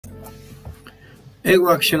英語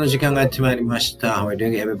学習の時間がやってまいりました。How are you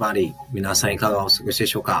doing, everybody? 皆さんいかがお過ごしで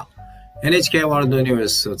しょうか？ NHK ワールドニュー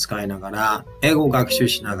スを使いながら、英語を学習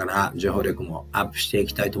しながら情報力もアップしてい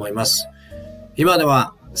きたいと思います。今で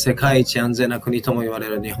は世界一安全な国とも言われ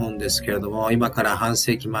る日本ですけれども、今から半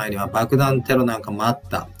世紀前には爆弾テロなんかもあっ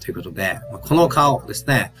たということで、この顔です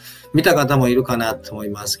ね、見た方もいるかなと思い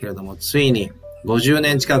ますけれども、ついに50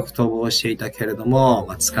年近く逃亡していたけれども、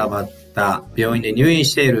捕まった病院で入院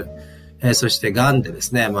している、そして癌でで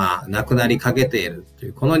すね、亡くなりかけているとい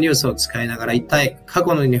うこのニュースを使いながら、一体過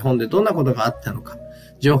去の日本でどんなことがあったのか、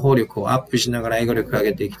情報力をアップしながら英語力を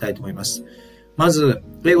上げていきたいと思います。まず、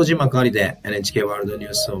英語字幕ありで NHK ワールドニュ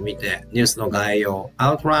ースを見て、ニュースの概要、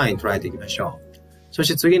アウトライン捉えていきましょう。そし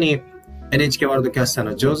て次に NHK ワールドキャスター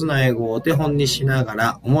の上手な英語をお手本にしなが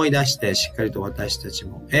ら思い出してしっかりと私たち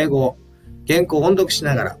も英語を原稿を音読し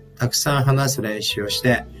ながらたくさん話す練習をし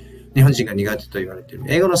て日本人が苦手と言われている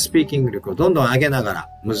英語のスピーキング力をどんどん上げながら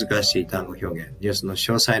難しい単語表現、ニュースの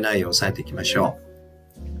詳細内容を押さえていきましょ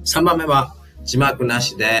う。3番目は字幕な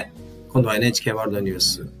しで今度は NHK ワールドニュー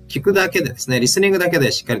ス。聞くだけでですね、リスニングだけ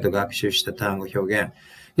でしっかりと学習した単語表現、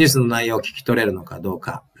ニュースの内容を聞き取れるのかどう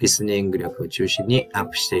か、リスニング力を中心にアッ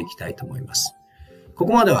プしていきたいと思います。こ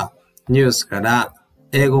こまではニュースから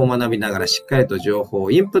英語を学びながらしっかりと情報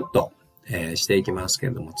をインプット、していきますけ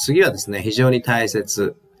れども、次はですね、非常に大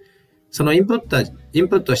切。そのインプ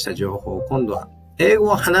ットした情報を今度は英語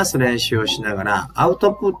を話す練習をしながらアウ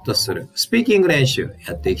トプットするスピーキング練習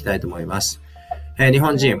やっていきたいと思います。日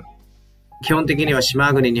本人、基本的には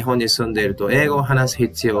島国日本に住んでいると英語を話す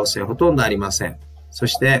必要性ほとんどありません。そ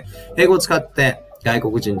して英語を使って外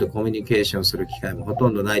国人とコミュニケーションする機会もほと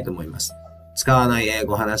んどないと思います。使わない英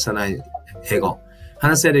語、話さない英語、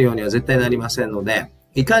話せるようには絶対なりませんので、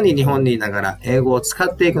いかに日本にいながら英語を使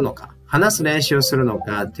っていくのか、話す練習をするの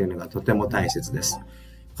かっていうのがとても大切です。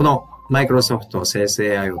このマイクロソフト生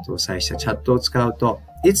成 AI を搭載したチャットを使うと、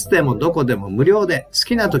いつでもどこでも無料で好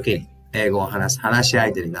きな時に英語を話す話し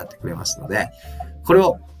相手になってくれますので、これ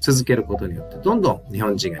を続けることによってどんどん日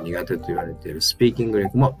本人が苦手と言われているスピーキング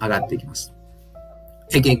力も上がっていきます。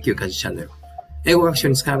英研究家事チャンネル。英語学習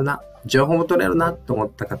に使えるな、情報も取れるなと思っ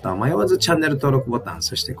た方は迷わずチャンネル登録ボタン、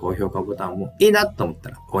そして高評価ボタンもいいなと思った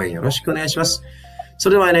ら応援よろしくお願いします。そ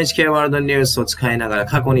れでは NHK ワールドニュースを使いながら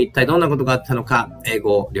過去に一体どんなことがあったのか、英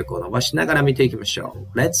語力を伸ばしながら見ていきましょ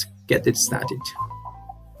う。Let's get it started.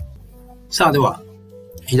 さあでは、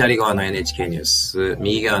左側の NHK ニュース、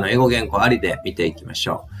右側の英語原稿ありで見ていきまし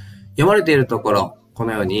ょう。読まれているところ、こ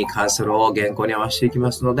のようにカーソルを原稿に合わせていき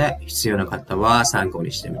ますので、必要な方は参考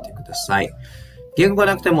にしてみてください。原稿が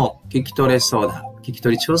なくても聞き取れそうだ、聞き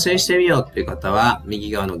取り挑戦してみようという方は、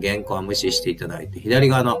右側の原稿は無視していただいて、左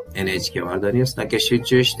側の NHK ワールドニュースだけ集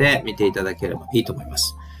中して見ていただければいいと思いま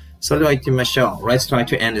す。それでは行ってみましょう。Let's try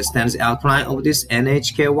to understand the outline of this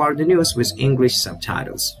NHK World News with English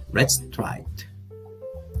subtitles. Let's try it.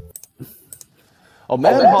 A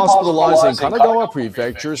man hospitalized in Kanagawa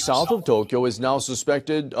Prefecture, south of Tokyo, is now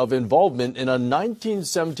suspected of involvement in a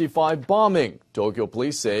 1975 bombing. Tokyo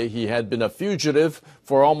police say he had been a fugitive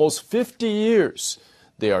for almost 50 years.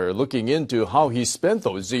 They are looking into how he spent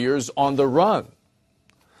those years on the run.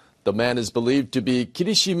 The man is believed to be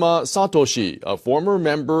Kirishima Satoshi, a former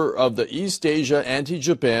member of the East Asia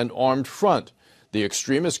Anti-Japan Armed Front. The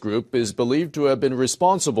extremist group is believed to have been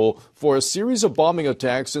responsible for a series of bombing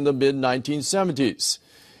attacks in the mid-1970s.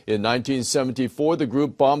 In 1974, the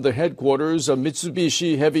group bombed the headquarters of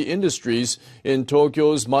Mitsubishi Heavy Industries in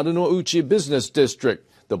Tokyo's Marunouchi business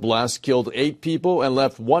district. The blast killed 8 people and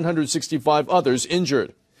left 165 others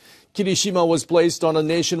injured. Kirishima was placed on a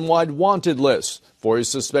nationwide wanted list for his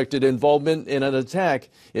suspected involvement in an attack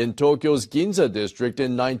in Tokyo's Ginza district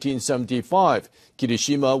in 1975.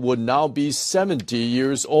 Kirishima would now be 70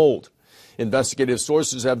 years old. Investigative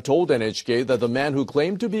sources have told NHK that the man who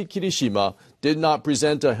claimed to be Kirishima did not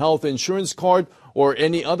present a health insurance card or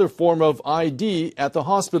any other form of ID at the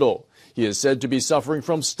hospital. He is said to be suffering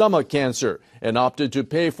from stomach cancer and opted to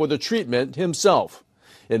pay for the treatment himself.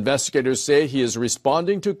 Investigators say he is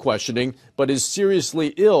responding to questioning but is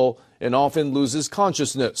seriously ill and often loses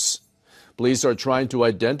consciousness. Police are trying to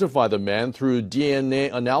identify the man through DNA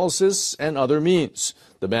analysis and other means.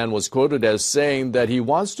 The man was quoted as saying that he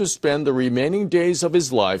wants to spend the remaining days of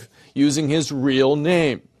his life using his real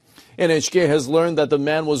name. NHK has learned that the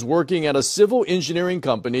man was working at a civil engineering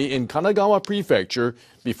company in Kanagawa Prefecture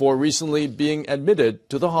before recently being admitted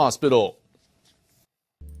to the hospital.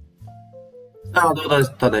 さあ、どうだ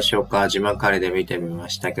ったでしょうか。字幕ありで見てみま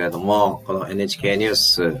したけれども、この NHK ニュー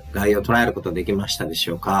ス、概要を捉えることできましたでし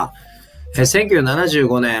ょうか。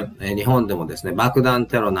1975年、日本でもですね、爆弾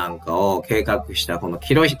テロなんかを計画したこの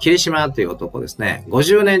霧島という男ですね、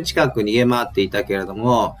50年近く逃げ回っていたけれど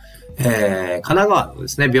も、神奈川ので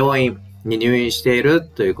すね、病院に入院している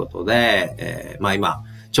ということで、今、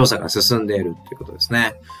調査が進んでいるということです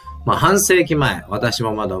ね。半世紀前、私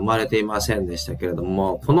もまだ生まれていませんでしたけれど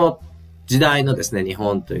も、この時代のですね、日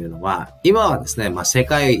本というのは、今はですね、世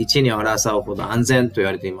界一に争うほど安全と言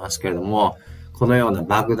われていますけれども、このような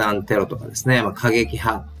爆弾テロとかですね、過激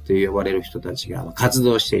派と呼ばれる人たちが活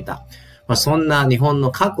動していた。そんな日本の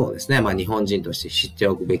過去をですね、日本人として知って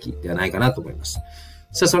おくべきではないかなと思います。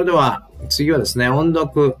さあ、それでは、次はですね、音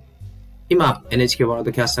読。今、NHK ワール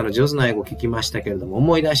ドキャスターの上手な英語を聞きましたけれども、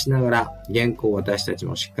思い出しながら、原稿を私たち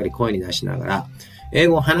もしっかり声に出しながら、英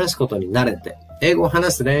語を話すことに慣れて、英語を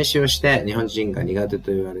話す練習をして、日本人が苦手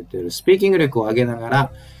と言われているスピーキング力を上げなが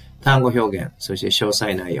ら、単語表現、そして詳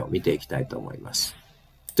細内容を見ていきたいと思います。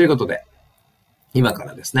ということで、今か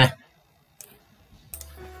らですね、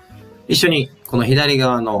一緒にこの左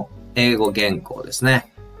側の英語原稿です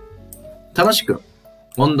ね、楽しく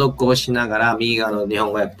音読をしながら右側の日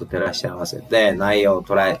本語訳と照らし合わせて内容を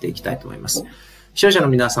捉えていきたいと思います。視聴者の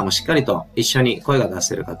皆さんもしっかりと一緒に声が出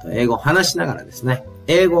せる方は英語を話しながらですね、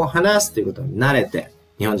英語を話すということに慣れて、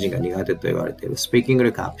日本人が苦手と言われているスピーキング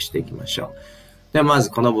力アップしていきましょう。ではまず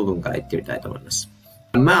この部分から言ってみたいと思います。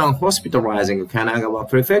A man hospitalized in Kanagawa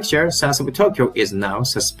Prefecture, south of Tokyo, is now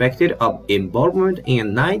suspected of involvement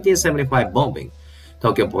in a 1975 bombing.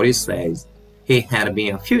 Tokyo police says he had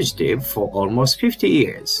been a fugitive for almost 50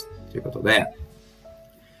 years. ということで、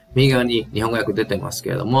右側に日本語訳出てますけ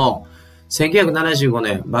れども、1975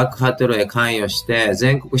年爆破テロへ関与して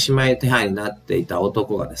全国指名手配になっていた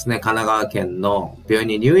男がですね、神奈川県の病院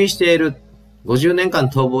に入院している、50年間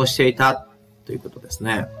逃亡していたということです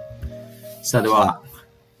ね。さあでは、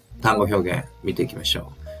単語表現見ていきまし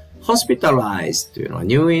ょう。hospitalize というのは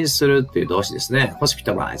入院するという動詞ですね。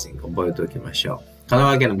hospitalizing 覚えておきましょう。神奈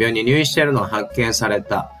川県の病院に入院しているのが発見され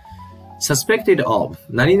た。suspected of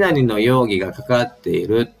何々の容疑がかかってい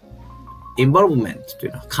る。involvement とい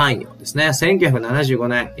うのは関与ですね。1975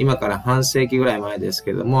年、今から半世紀ぐらい前です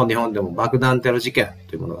けれども、日本でも爆弾テロ事件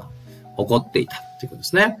というものが起こっていたということで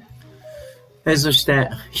すね。そして、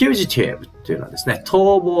fugitive というのはですね、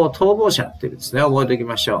逃亡者っていうですね、覚えておき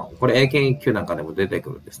ましょう。これ英検1級なんかでも出て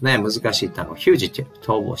くるですね、難しい単語、fugitive、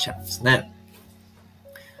逃亡者ですね。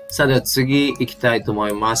さあ、では次行きたいと思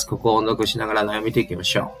います。ここを音読しながら内容を見ていきま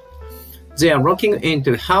しょう。They are looking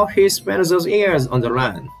into how he spent those years on the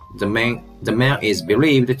run. The man is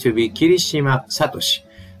believed to be Kirishima Satoshi,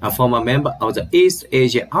 a former member of the East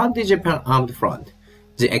Asia Anti-Japan Armed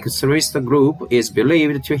Front.The extremist group is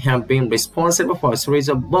believed to have been responsible for a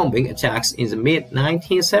series of bombing attacks in the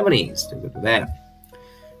mid-1970s. ということで、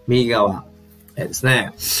右側です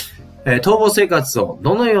ね、逃亡生活を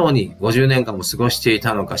どのように50年間も過ごしてい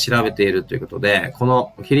たのか調べているということで、こ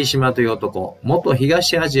の霧島という男、元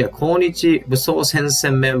東アジア抗日武装戦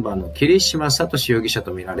線メンバーの霧島聡容疑者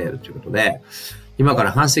とみられるということで、今か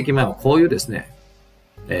ら半世紀前はこういうですね、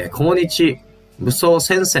抗日武装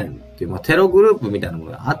戦線っていうテログループみたいなも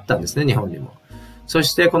のがあったんですね、日本にも。そ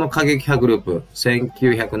してこの過激派グループ、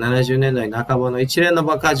1970年代半ばの一連の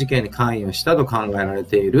爆破事件に関与したと考えられ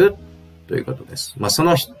ているということです。そ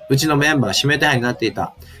のうちのメンバー、指名手配になってい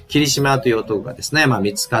た霧島という男がですね、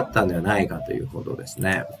見つかったんではないかということです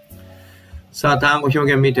ね。さあ、単語表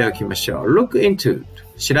現見ておきましょう。look into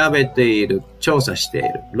調べている、調査してい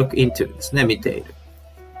る。look into ですね、見ている。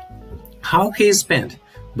how he spent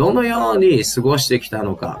どのように過ごしてきた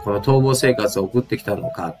のか、この逃亡生活を送ってきたの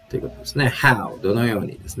かっていうことですね。how どのよう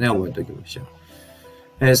にですね、覚えておきましょ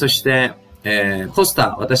う。そして、ポスタ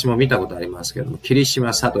ー、私も見たことありますけれども、霧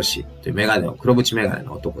島聡というメガネを、黒縁メガネ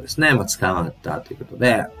の男ですね、捕まったということ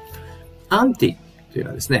で、アンティというの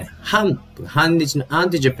はですね、反日のア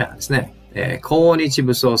ンティジャパンですね、抗日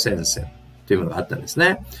武装戦線というものがあったんです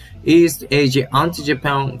ね。East Asia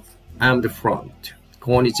Anti-Japan Armed Front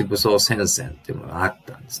抗日武装戦線というものがあっ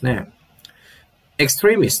たんですね。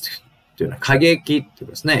extremist というのは過激ということ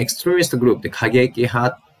ですね。extremist group って過激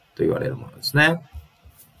派と言われるものですね。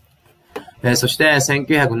そして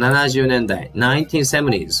1970年代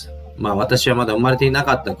 1970s 私はまだ生まれていな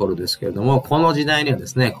かった頃ですけれども、この時代にはで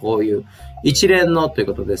すね、こういう一連のという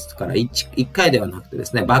ことですから、一回ではなくてで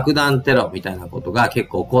すね、爆弾テロみたいなことが結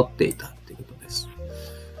構起こっていたということです。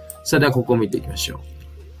それではここを見ていきましょう。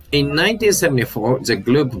In 1974, the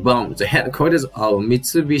group bombed the headquarters of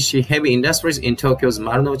Mitsubishi Heavy Industries in Tokyo's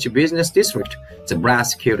Marunouchi Business District. The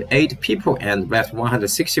blast killed 8 people and left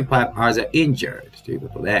 165 others injured. というこ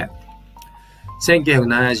とで、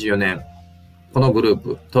1974年、このグルー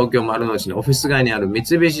プ、東京丸の内のオフィス街にある三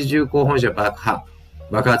菱重工本社爆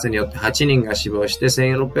発によって8人が死亡して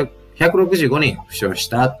165人負傷し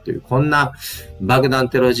たという、こんな爆弾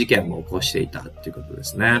テロ事件を起こしていたということで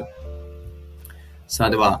すね。さあ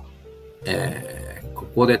では、こ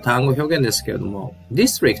こで単語表現ですけれども、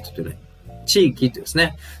district というね、地域というです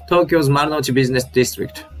ね、東京丸の内ビジネスディストリ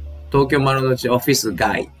クト、東京丸の内オフィス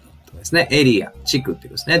街とですね、エリア、地区とい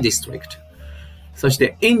うですね、ディストリクト。そし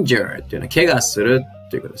て injured というのは怪我する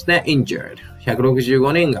ということですね。injured。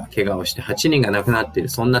165人が怪我をして8人が亡くなっている、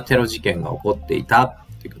そんなテロ事件が起こっていた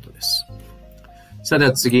ということです。さあで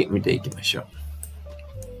は次見ていきましょう。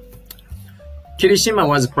Kirishima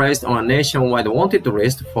was placed on a nationwide wanted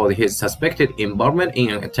list for his suspected involvement in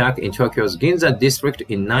an attack in Tokyo's Ginza district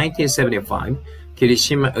in 1975.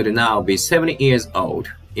 Kirishima would now be 70 years old.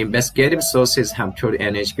 Investigative sources have told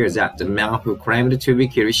NHK that the man who claimed to be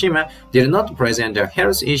Kirishima did not present a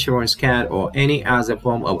health insurance card or any other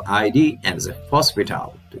form of ID at the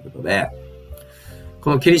hospital. ということで、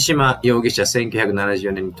この桐島容疑者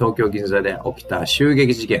1974年に東京銀座で起きた襲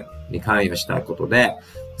撃事件に関与したことで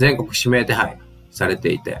全国指名手配され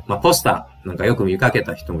ていて、ポスターなんかよく見かけ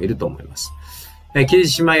た人もいると思います。桐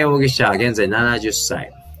島容疑者、現在70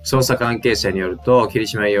歳。捜査関係者によると、桐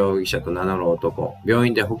島容疑者と名乗る男、病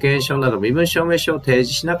院で保険証など身分証明書を提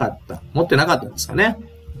示しなかった。持ってなかったんですかね。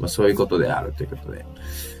そういうことであるということで。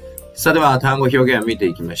さあでは単語表現を見て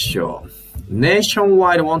いきましょう。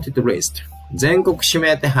Nationwide Wanted List。全国指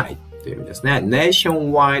名手配という意味ですね。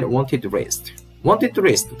Nationwide Wanted List。Wanted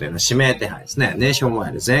List というのは指名手配ですね。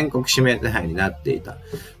Nationwide 全国指名手配になっていた。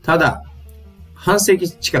ただ、半世紀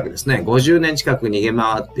近くですね。50年近く逃げ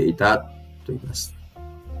回っていたと言います。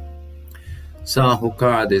さあ、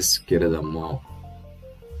他ですけれども。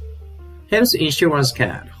Health Insurance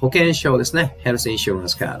Card。保険証ですね。Health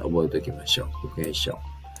Insurance Card。覚えておきましょう。保険証。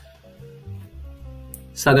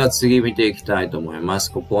さあ、では次見ていきたいと思いま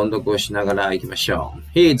す。ここ音読をしながら行きましょう。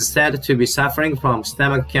He is said to be suffering from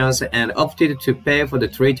stomach cancer and opted to pay for the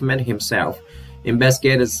treatment himself.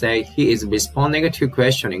 Investigators say he is responding to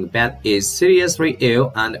questioning but is seriously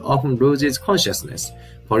ill and often loses consciousness.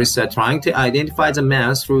 Police are trying to identify the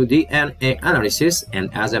man through DNA analysis and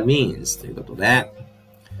other means. ということで、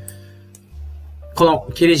この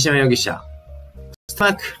桐島容疑者、スト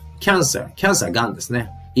マックキャンサー、癌ですね。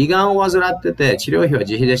胃がんを患ってて治療費は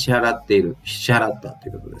自費で支払ったという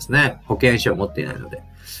ことですね。保険証を持っていないので。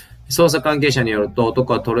捜査関係者によると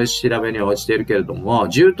男は取り調べには応じているけれども、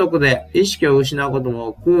重篤で意識を失うことも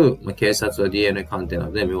多く、警察は DNA 鑑定な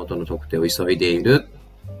どで身元の特定を急いでいる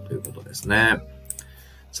ということですね。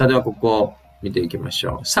さあではここ見ていきまし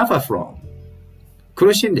ょう。suffer from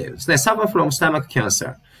苦しんでいるですね。suffer from stomach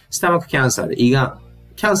cancer。ストマックキャンサーで胃がん。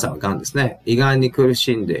キャンサーは癌ですね。胃がんに苦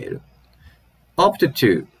しんでいる。opted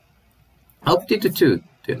to っ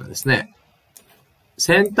ていうのはですね、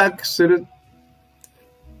選択する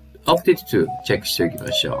opted to チェックしておき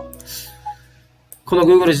ましょう。この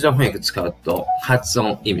Google 自動翻訳使うと発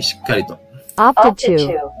音、意味しっかりと opted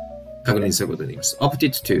to 確認することができます。opted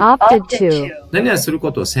to 何々する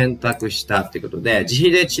ことを選択したということで、自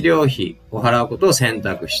費で治療費を払うことを選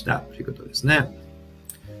択したということですね。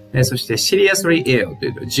そして seriously ill とい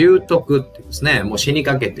うと重篤っていうですね、もう死に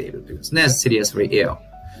かけているというですね、seriously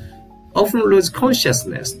ill。often lose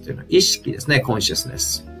consciousness というのは意識ですね、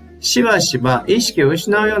consciousness。しばしば意識を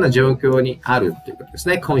失うような状況にあるということです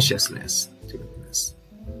ね、consciousness ということです。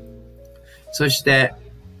そして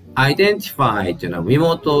identify というのは身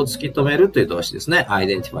元を突き止めるという動詞ですね。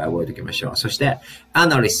identify 覚えておきましょう。そして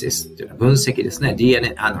analysis というのは分析ですね。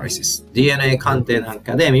DNA analysis。DNA 鑑定なん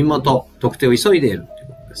かで身元、特定を急いでいるという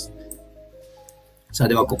ことです。さあ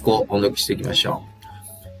ではここを音読していきましょ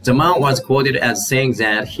う。The man was quoted as saying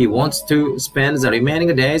that he wants to spend the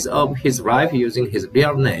remaining days of his life using his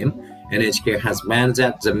real name. NHK has learned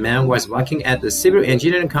that the man was working at the civil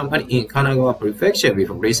engineering company in Kanagawa Prefecture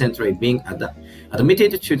before recently being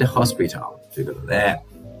admitted to the hospital. ということで、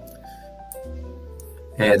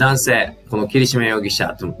男性、この桐島容疑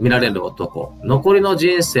者と見られる男、残りの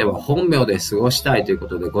人生は本名で過ごしたいというこ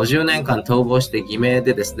とで、50年間逃亡して偽名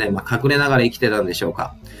でですね、隠れながら生きてたんでしょう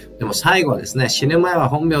か。でも最後はですね、死ぬ前は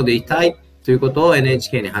本名でいたいということを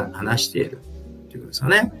NHK に話しているということですよ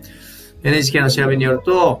ね。NHK の調べによる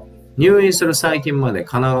と、入院する最近まで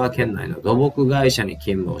神奈川県内の土木会社に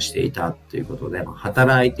勤務をしていたということで、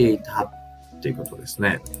働いていたということです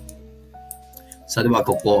ね。さあでは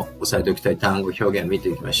ここ押さえておきたい単語表現を見て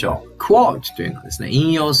いきましょう。quote というのはですね、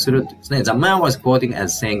引用するというですね。The man was quoting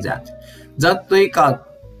as saying that. ざっと以下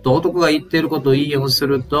と男が言っていることを引用す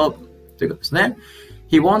るということですね。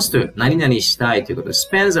He wants to 何々したいということで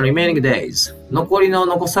spend the remaining days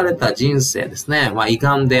残された人生ですね。胃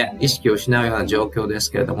がんで意識を失うような状況で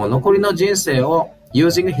すけれども、残りの人生を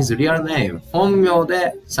using his real name 本名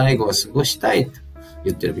で最後を過ごしたいと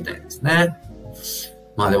言ってるみたいですね。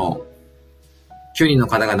でも、9人の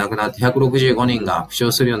方が亡くなって165人が負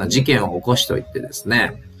傷するような事件を起こしておいてです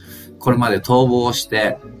ね、これまで逃亡し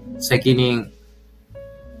て責任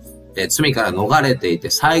罪から逃れていて、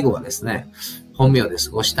最後はですね、本名で過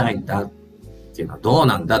ごしたいんだっていうのはどう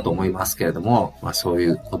なんだと思いますけれども、そうい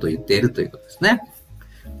うことを言っているということですね。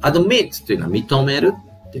admit というのは認める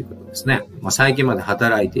っていうことですね。最近まで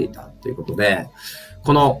働いていたということで、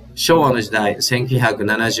この昭和の時代、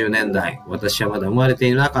1970年代、私はまだ生まれて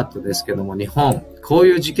いなかったですけども、日本、こう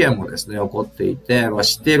いう事件もですね、起こっていて、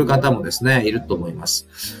知っている方もですね、いると思います。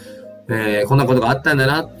こんなことがあったんだ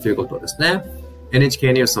なということをですね、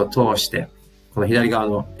NHK ニュースを通して、この左側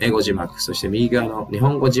の英語字幕、そして右側の日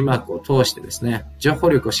本語字幕を通してですね、情報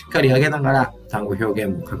力をしっかり上げながら単語表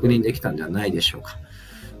現も確認できたんじゃないでしょうか。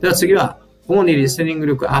では次は、主にリスニング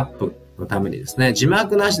力アップのためにですね、字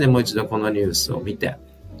幕なしでもう一度このニュースを見て、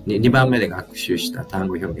2番目で学習した単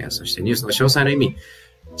語表現、そしてニュースの詳細の意味、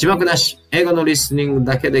字幕なし、英語のリスニング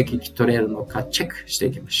だけで聞き取れるのかチェックして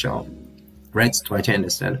いきましょう。Let's try to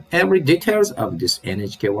understand every details of this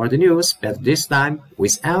NHK World News, but this time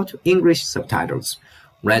without English subtitles.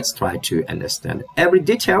 Let's try to understand every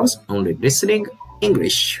details only listening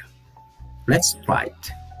English. Let's try it.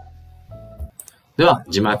 では、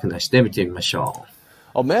字幕なしで見てみましょ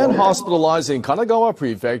う。A man hospitalized in Kanagawa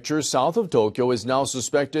Prefecture south of Tokyo is now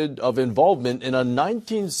suspected of involvement in a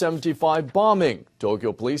 1975 bombing.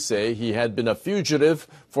 Tokyo police say he had been a fugitive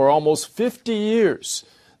for almost 50 years.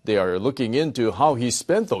 They are looking into how he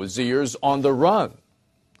spent those years on the run.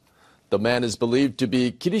 The man is believed to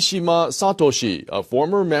be Kirishima Satoshi, a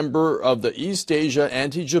former member of the East Asia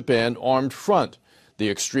Anti-Japan Armed Front. The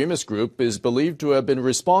extremist group is believed to have been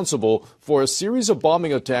responsible for a series of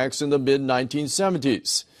bombing attacks in the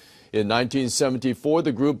mid-1970s. In 1974,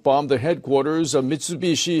 the group bombed the headquarters of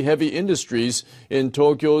Mitsubishi Heavy Industries in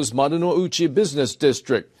Tokyo's Marunouchi Business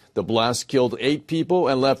District. The blast killed 8 people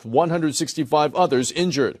and left 165 others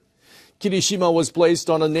injured. Kirishima was placed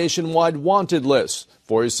on a nationwide wanted list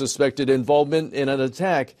for his suspected involvement in an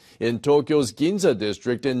attack in Tokyo's Ginza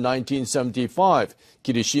district in 1975.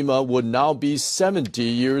 Kirishima would now be 70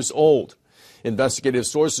 years old. Investigative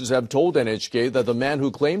sources have told NHK that the man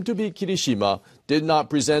who claimed to be Kirishima did not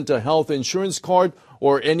present a health insurance card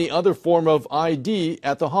or any other form of ID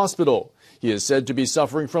at the hospital. He is said to be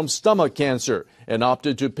suffering from stomach cancer and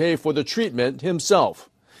opted to pay for the treatment himself.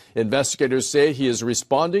 Investigators say he is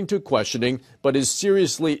responding to questioning but is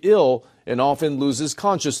seriously ill and often loses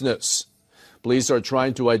consciousness. Police are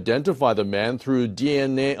trying to identify the man through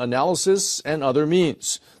DNA analysis and other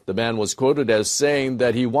means. The man was quoted as saying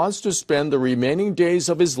that he wants to spend the remaining days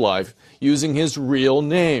of his life using his real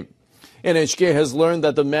name. NHK has learned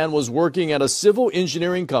that the man was working at a civil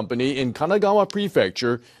engineering company in Kanagawa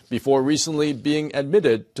Prefecture before recently being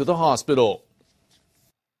admitted to the hospital.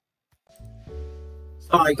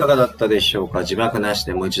 さあ、いかがだったでしょうか。字幕なし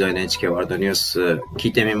でもう一度 NHK ワールドニュース聞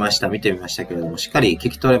いてみました、見てみましたけれども、しっかり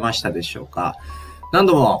聞き取れましたでしょうか。何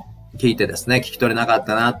度も聞いてですね、聞き取れなかっ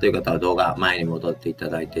たなという方は動画前に戻っていた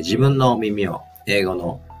だいて、自分の耳を英語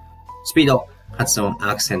のスピード、発音、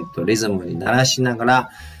アクセント、リズムに慣らしながら、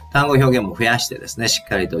単語表現も増やしてですね、しっ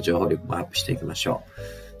かりと情報力もアップしていきましょ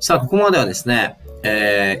う。さあ、ここまではですね、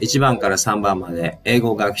1番から3番まで英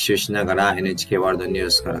語を学習しながら NHK ワールドニュー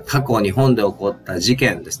スから過去日本で起こった事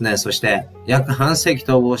件ですね、そして約半世紀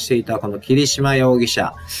逃亡していたこの桐島容疑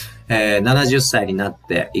者、70歳になっ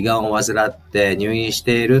て胃がんを患って入院し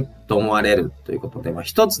ていると思われるということで、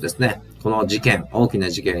一つですね、この事件、大きな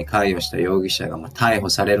事件に関与した容疑者が逮捕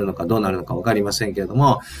されるのかどうなるのかわかりませんけれど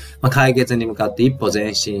も、解決に向かって一歩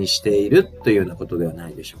前進しているというようなことではな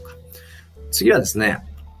いでしょうか。次はですね、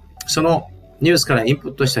そのニュースからインプ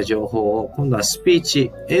ットした情報を今度はスピー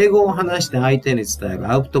チ、英語を話して相手に伝える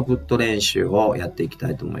アウトプット練習をやっていきた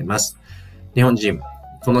いと思います。日本人、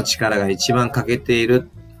この力が一番欠けている。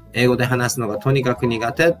英語で話すのがとにかく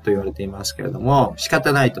苦手と言われていますけれども、仕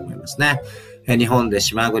方ないと思いますね。日本で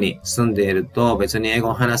島国住んでいると別に英語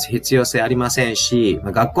を話す必要性ありませんし、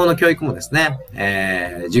学校の教育もですね、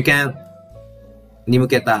受験に向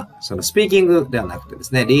けたそのスピーキングではなくてで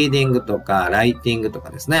すね、リーディングとかライティングと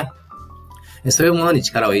かですね、そういうものに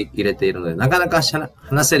力を入れているので、なかなか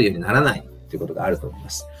話せるようにならないということがあると思いま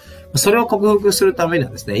す。それを克服するために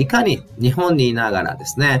はですね、いかに日本にいながらで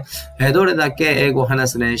すね、どれだけ英語を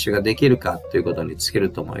話す練習ができるかということに尽きる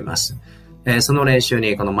と思います。その練習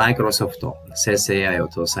にこのマイクロソフト生成 AI を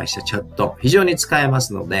搭載したチャット、非常に使えま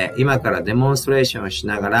すので、今からデモンストレーションをし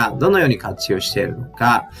ながら、どのように活用しているの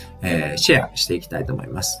か、シェアしていきたいと思い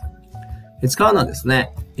ます。使うのはです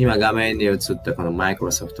ね、今画面に映ったこのマイク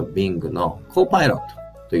ロソフト Bing のコーパイロット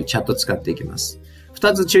というチャットを使っていきます。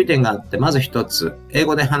二つ注意点があって、まず一つ、英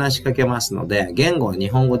語で話しかけますので、言語は日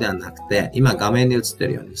本語ではなくて、今画面に映ってい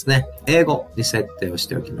るようにですね、英語に設定をし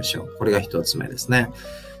ておきましょう。これが一つ目ですね。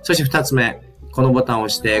そして二つ目、このボタンを押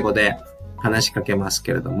して英語で話しかけます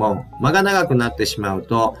けれども、間が長くなってしまう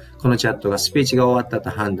と、このチャットがスピーチが終わったと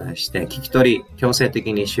判断して、聞き取り、強制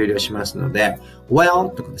的に終了しますので、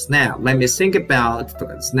well とかですね、let me think about と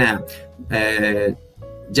かですね、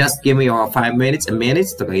just give me your 5 minutes, a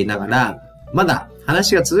minute とか言いながら、まだ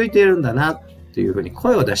話が続いているんだな、というふうに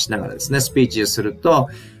声を出しながらですね、スピーチをすると、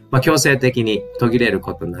強制的に途切れる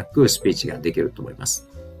ことなくスピーチができると思います。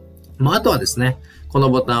あとはですね、この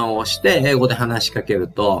ボタンを押して英語で話しかける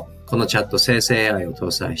と、このチャット生成 AI を搭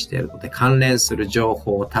載しているので、関連する情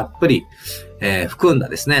報をたっぷり、含んだ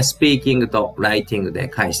ですね、スピーキングとライティングで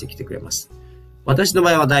返してきてくれます。私の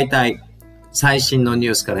場合はだいたい最新のニ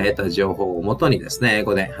ュースから得た情報をもとにですね、英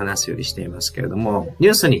語で話すようにしていますけれども、ニ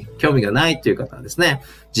ュースに興味がないという方はですね、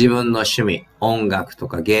自分の趣味、音楽と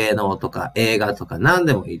か芸能とか映画とか何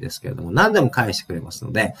でもいいですけれども、何でも返してくれます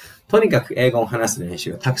ので、とにかく英語を話す練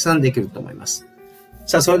習がたくさんできると思います。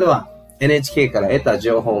さあ、それでは NHK から得た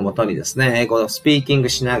情報をもとにですね、英語をスピーキング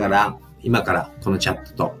しながら、今からこのチャッ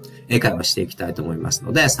トと英会話していきたいと思います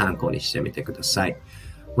ので、参考にしてみてください。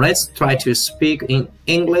Let's try to speak in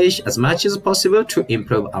English as much as possible to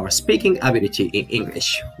improve our speaking ability in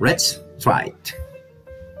English. Let's try it.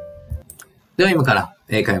 では今から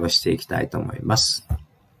英会話していきたいと思います。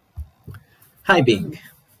Hi Bing.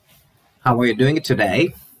 How are you doing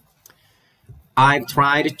today? I've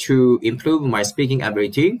tried to improve my speaking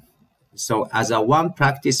ability. So as a one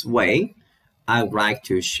practice way, I'd like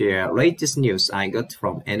to share latest news I got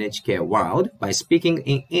from NHK World by speaking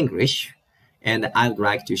in English.And I'd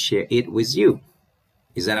like to share it with you.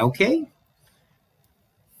 Is that okay?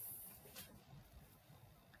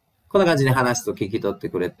 こんな感じで話すと聞き取って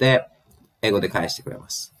くれて、英語で返してくれま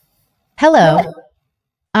す。Hello.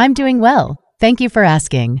 I'm doing well. Thank you for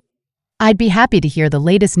asking. I'd be happy to hear the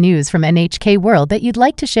latest news from NHK World that you'd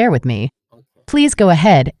like to share with me. Please go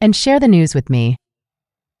ahead and share the news with me.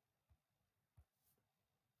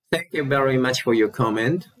 Thank you very much for your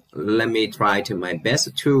comment.Let me try to my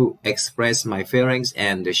best to express my feelings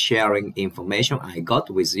and sharing information I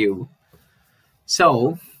got with you.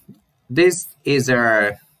 So, this is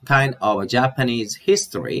a kind of Japanese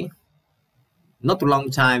history, not a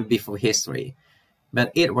long time before history,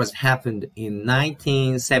 but it was happened in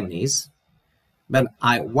 1970s, but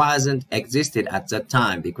I wasn't existed at that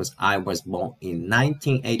time because I was born in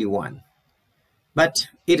 1981. But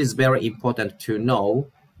it is very important to know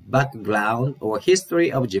background or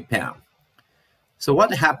history of Japan. So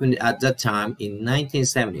what happened at that time in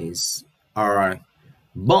 1970s are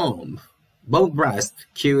bomb blast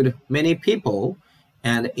killed many people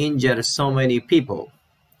and injured so many people.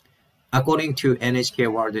 According to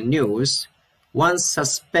NHK World News, one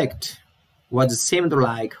suspect was seemed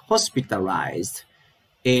like hospitalized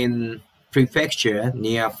in prefecture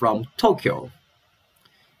near from Tokyo.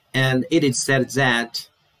 And it is said that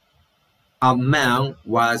a man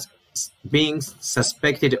was being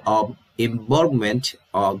suspected of involvement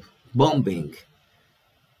of bombing.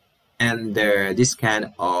 And this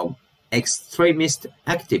kind of extremist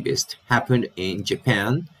activist happened in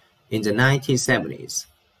Japan in the 1970s.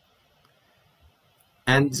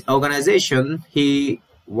 And the organization he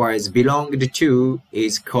was belonged to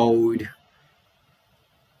is called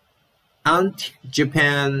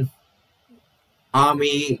Anti-Japan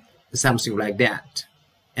Army, something like that.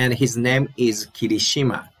 And his name is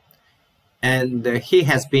Kirishima. And he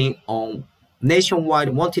has been on nationwide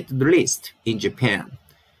wanted list in Japan.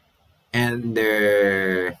 And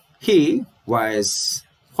he was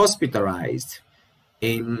hospitalized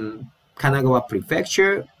in Kanagawa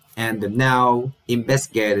Prefecture, and now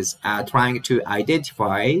investigators are trying to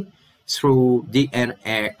identify through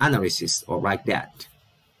DNA analysis or like that.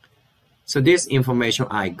 So this information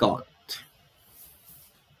I got.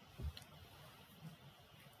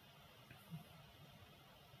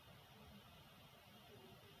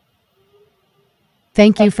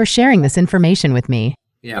 Thank you for sharing this information with me.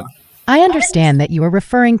 Yeah. I understand that you are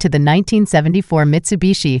referring to the 1974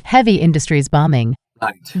 Mitsubishi Heavy Industries bombing.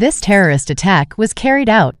 Right. This terrorist attack was carried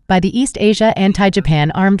out by the East Asia Anti-Japan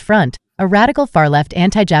Armed Front, a radical far-left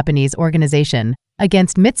anti-Japanese organization,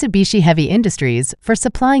 against Mitsubishi Heavy Industries for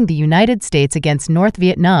supplying the United States against North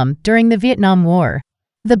Vietnam during the Vietnam War.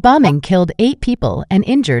 The bombing killed 8 people and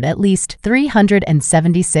injured at least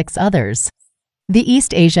 376 others. The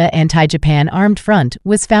East Asia Anti-Japan Armed Front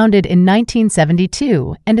was founded in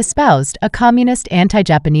 1972 and espoused a communist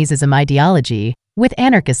anti-Japanism ideology with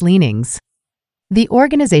anarchist leanings. The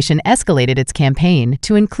organization escalated its campaign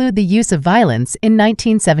to include the use of violence in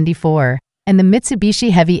 1974, and the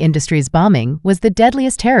Mitsubishi Heavy Industries bombing was the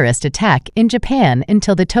deadliest terrorist attack in Japan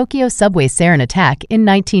until the Tokyo subway sarin attack in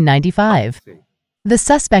 1995. The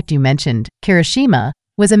suspect you mentioned, Kirishima,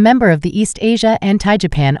 was a member of the East Asia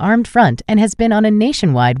Anti-Japan Armed Front and has been on a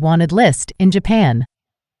nationwide wanted list in Japan.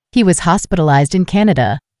 He was hospitalized in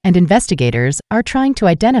Canada, and investigators are trying to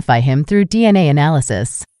identify him through DNA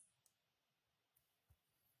analysis.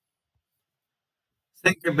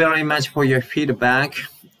 Thank you very much for your feedback.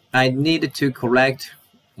 I need to correct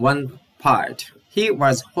one part. He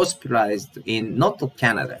was hospitalized in not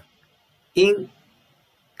Canada, in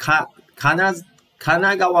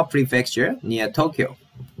Kanagawa Prefecture near Tokyo.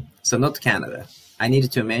 So not Canada. I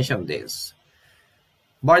need to mention this.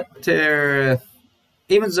 But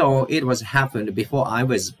even though it was happened before I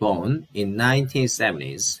was born in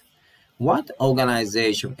 1970s, what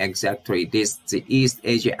organization exactly is the East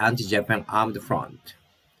Asia Anti-Japan Armed Front?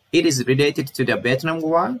 It is related to the Vietnam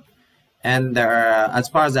War, and as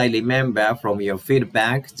far as I remember from your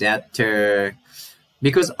feedback, that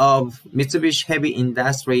because of Mitsubishi Heavy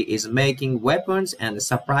Industry is making weapons and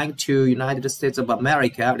supplying to United States of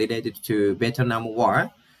America related to Vietnam War.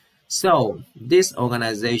 So this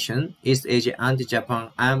organization, East Asia Anti-Japan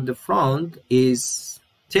Armed Front, is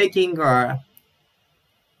taking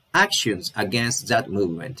actions against that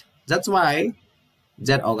movement. That's why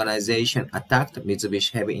that organization attacked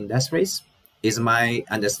Mitsubishi Heavy Industries. Is my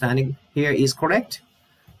understanding here is correct?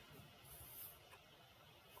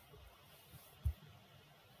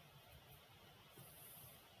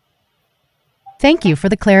 Thank you for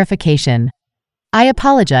the clarification. I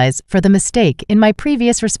apologize for the mistake in my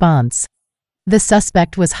previous response. The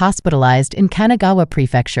suspect was hospitalized in Kanagawa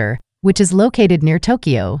Prefecture, which is located near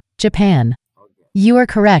Tokyo, Japan. You are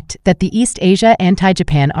correct that the East Asia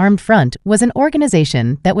Anti-Japan Armed Front was an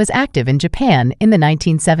organization that was active in Japan in the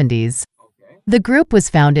 1970s. The group was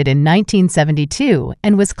founded in 1972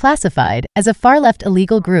 and was classified as a far-left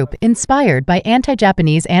illegal group inspired by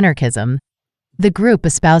anti-Japanese anarchism. The group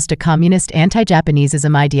espoused a communist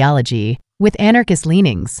anti-Japanism ideology with anarchist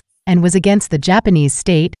leanings and was against the Japanese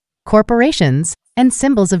state, corporations, and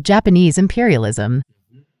symbols of Japanese imperialism.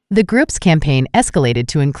 The group's campaign escalated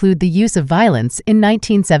to include the use of violence in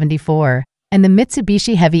 1974, and the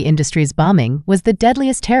Mitsubishi Heavy Industries bombing was the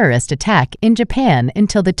deadliest terrorist attack in Japan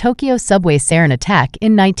until the Tokyo subway sarin attack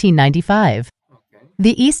in 1995.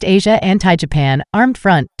 The East Asia Anti-Japan Armed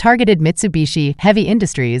Front targeted Mitsubishi Heavy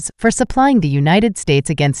Industries for supplying the United States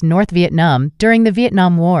against North Vietnam during the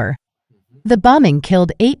Vietnam War. The bombing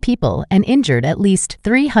killed 8 people and injured at least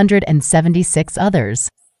 376 others.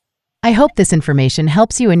 I hope this information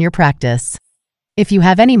helps you in your practice. If you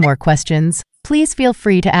have any more questions, please feel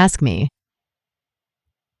free to ask me.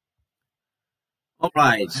 All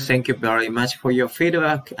right, thank you very much for your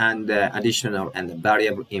feedback and additional and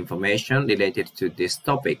valuable information related to this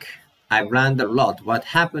topic. I've learned a lot what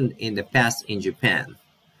happened in the past in Japan.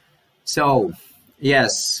 So,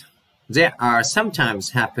 yes, there are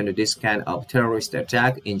sometimes happen this kind of terrorist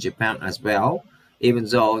attack in Japan as well, even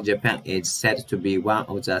though Japan is said to be one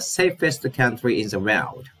of the safest countries in the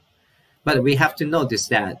world. But we have to notice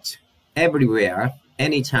that everywhere,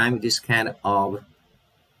 anytime this kind of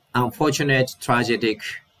unfortunate, tragic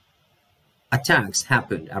attacks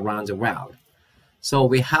happen around the world. So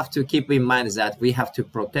we have to keep in mind that we have to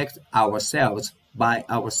protect ourselves by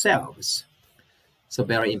ourselves. So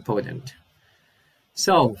very important.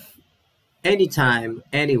 So anytime,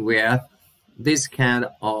 anywhere, this kind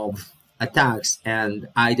of attacks and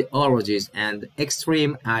ideologies and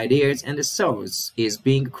extreme ideas and thoughts is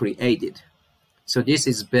being created. So this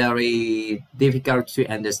is very difficult to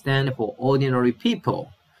understand for ordinary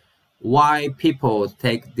people. Why people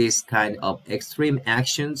take this kind of extreme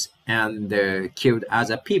actions and killed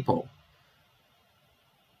other people.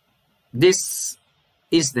 This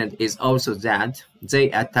incident is also that they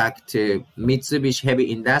attacked Mitsubishi Heavy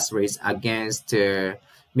Industries against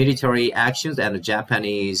military actions and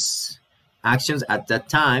Japanese actions at that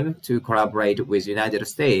time to collaborate with United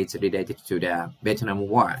States related to the Vietnam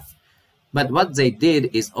War. But what they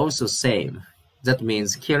did is also same. That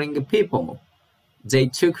means killing people. They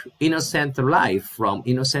took innocent life from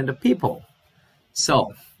innocent people.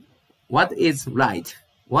 So, what is right?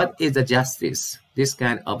 What is the justice? This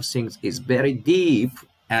kind of things is very deep,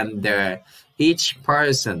 and each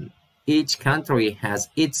person, each country has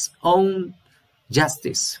its own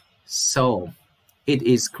justice. So, it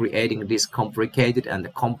is creating this complicated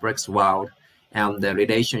and complex world and the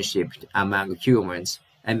relationship among humans,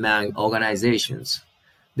 among organizations.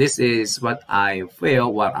 This is what I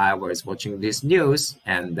feel while I was watching this news,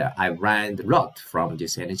 and I learned a lot from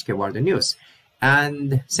this NHK World News.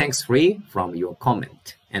 And thanks free from your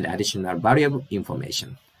comment and additional valuable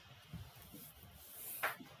information.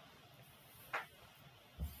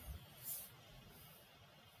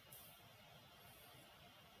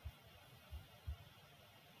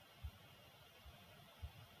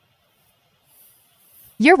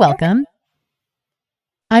 You're welcome.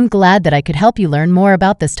 I'm glad that I could help you learn more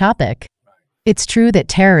about this topic. It's true that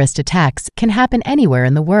terrorist attacks can happen anywhere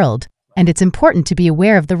in the world, and it's important to be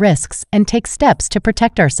aware of the risks and take steps to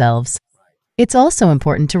protect ourselves. It's also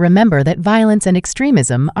important to remember that violence and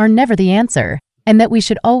extremism are never the answer, and that we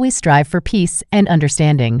should always strive for peace and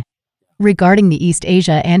understanding. Regarding the East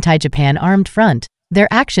Asia Anti-Japan Armed Front, their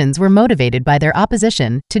actions were motivated by their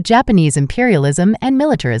opposition to Japanese imperialism and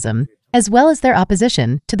militarism, as well as their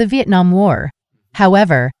opposition to the Vietnam War.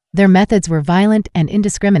 However, their methods were violent and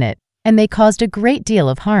indiscriminate, and they caused a great deal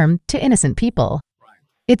of harm to innocent people.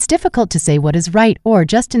 It's difficult to say what is right or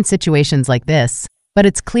just in situations like this, but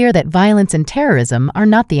it's clear that violence and terrorism are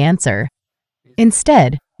not the answer.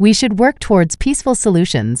 Instead, we should work towards peaceful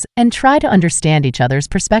solutions and try to understand each other's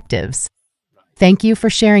perspectives. Thank you for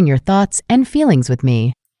sharing your thoughts and feelings with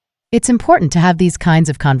me. It's important to have these kinds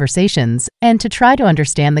of conversations and to try to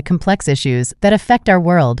understand the complex issues that affect our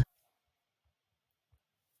world.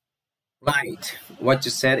 Right. What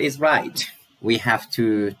you said is right. We have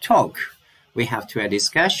to talk. We have to have a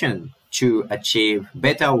discussion to achieve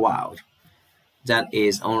better world. That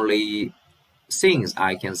is only things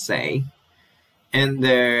I can say. And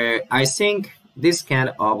I think this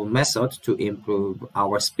kind of method to improve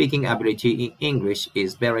our speaking ability in English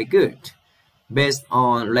is very good. Based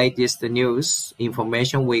on latest news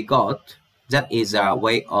information we got, that is a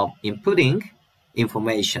way of inputting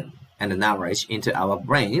information and knowledge into our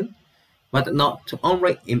brain, but not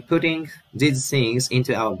only inputting these things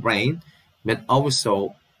into our brain, but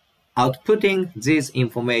also outputting this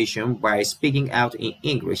information by speaking out in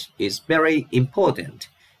English is very important,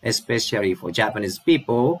 especially for Japanese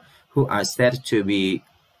people who are said to be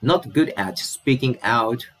not good at speaking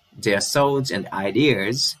out their thoughts and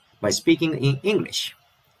ideas by speaking in English.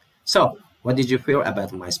 So, what did you feel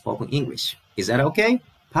about my spoken English? Is that okay?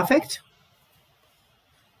 Perfect?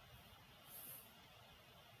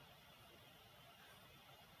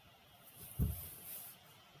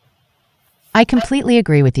 I completely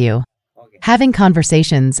agree with you. Okay. Having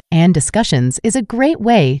conversations and discussions is a great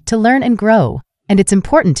way to learn and grow, and it's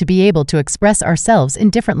important to be able to express ourselves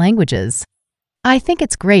in different languages. I think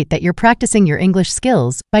it's great that you're practicing your English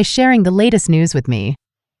skills by sharing the latest news with me.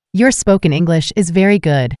 Your spoken English is very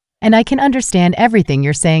good, and I can understand everything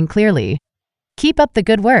you're saying clearly. Keep up the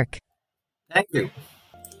good work. Thank you.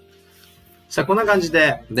 さあ、こんな感じ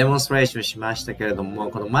でデモンストレーションしましたけれど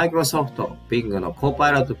も、このマイクロソフト Bing のコーパ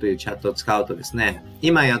イロットというチャットを使うとですね、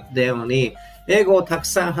今やったように英語をたく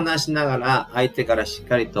さん話しながら相手からしっ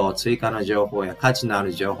かりと追加の情報や価値のあ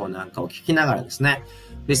る情報なんかを聞きながらですね、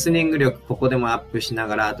リスニング力ここでもアップしな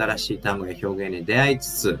がら新しい単語や表現に出会い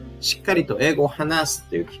つつ、しっかりと英語を話す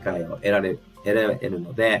という機会を得られる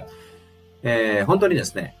ので、本当にで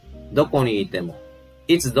すね、どこにいても、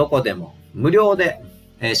いつどこでも無料で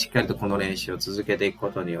しっかりとこの練習を続けていく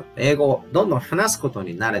ことによって、英語をどんどん話すこと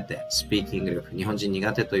に慣れて、スピーキング力、日本人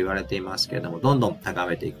苦手と言われていますけれども、どんどん高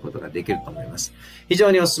めていくことができると思います。非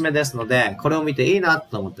常におすすめですので、これを見ていいな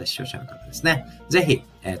と思った視聴者の方ですね、ぜひ、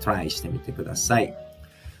トライしてみてください。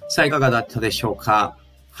さあ、いかがだったでしょうか。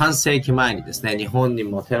半世紀前にですね、日本に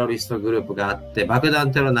もテロリストグループがあって、爆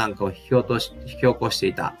弾テロなんかを引き起こして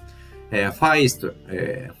いた、ファーイースト、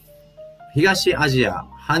東アジア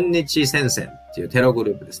反日戦線っていうテログ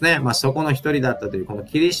ループですね。まあそこの一人だったというこの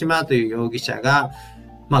霧島という容疑者が、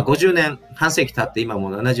まあ50年、半世紀経って今も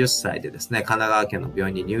う70歳でですね、神奈川県の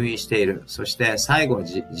病院に入院している。そして最後は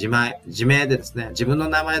自名でですね、自分の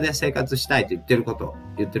名前で生活したいと言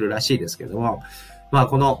ってるらしいですけども、まあ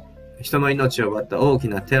この人の命を奪った大き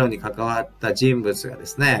なテロに関わった人物がで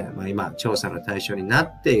すね、まあ今調査の対象にな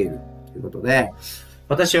っているということで、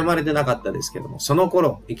私は生まれてなかったですけども、その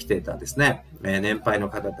頃生きていたですね、年配の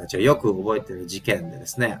方たちはよく覚えている事件でで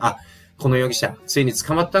すね、あ、この容疑者、ついに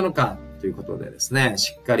捕まったのかということでですね、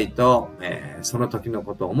しっかりと、その時の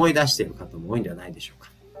ことを思い出している方も多いんではないでしょう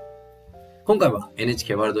か。今回は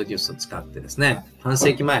NHK ワールドニュースを使ってですね、半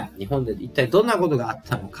世紀前、日本で一体どんなことがあっ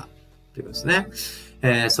たのかということです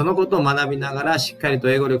ね、そのことを学びながらしっかりと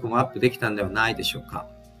英語力もアップできたんではないでしょうか。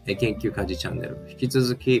研究家事チャンネル、引き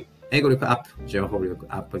続き英語力アップ、情報力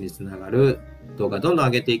アップにつながる動画どんどん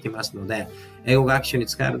上げていきますので、英語学習に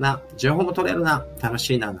使えるな、情報も取れるな、楽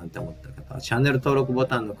しいななんて思った方は、チャンネル登録ボ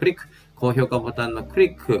タンのクリック、高評価ボタンのク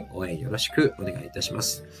リック、応援よろしくお願いいたしま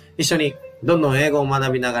す。一緒にどんどん英語を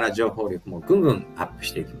学びながら情報力もぐんぐんアップ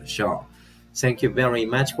していきましょう。Thank you very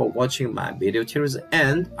much for watching my video till the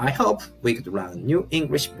end. I hope we could learn new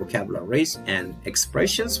English vocabularies and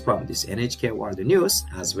expressions from this NHK World News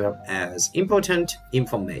as well as important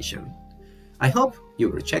information. I hope you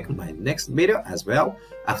will check my next video as well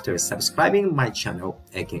after subscribing my channel,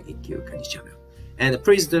 AKEQ Kani channel. And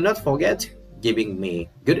please do not forget giving me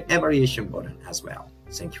good evaluation button as well.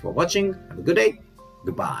 Thank you for watching. Have a good day.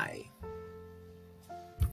 Goodbye.